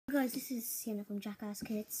guys, this is Sienna from Jackass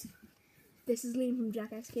Kids. This is Liam from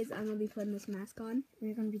Jackass Kids. I'm going to be putting this mask on.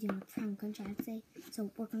 We're going to be doing a prank on Chelsea.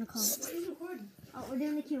 So we're going to call... Who's recording? Oh, we're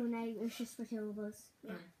doing the Q&A. It's just for two of us.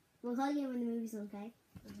 Yeah. We'll call you when the movie's okay.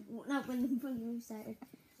 Not when the movie started.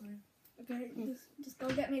 Okay, just go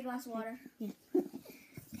get me a glass of water. Yeah.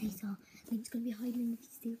 Okay, so Liam's going to be hiding in the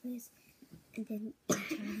steel place. And then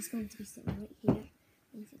Charlie's going to be sitting right here.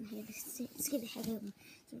 He's in here. Let's get ahead of him.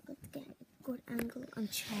 So we're going to get a good angle on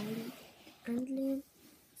Charlie and Liam.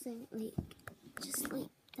 So, like, just like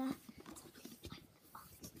that.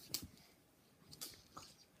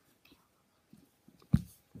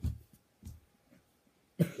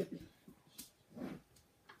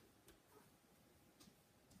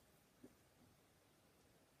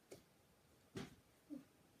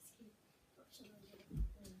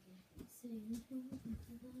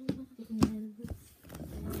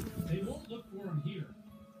 They won't look for him here.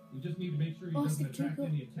 We just need to make sure he doesn't attract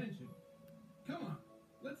any attention. Come on,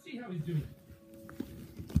 let's see how he's doing.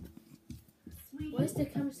 Why is the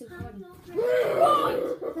camera still recording?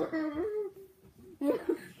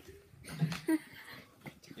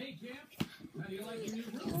 Hey, champ, how do you like your new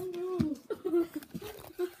room?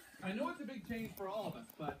 I know it's a big change for all of us,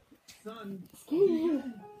 but son, do you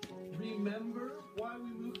remember why we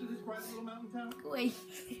moved to this quiet little mountain town? Wait.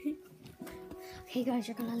 Okay, guys,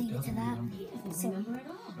 you're gonna leave it to that. So,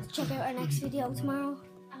 check out our next video tomorrow.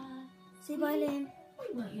 Say bye, Liam.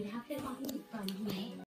 Well, you'd have to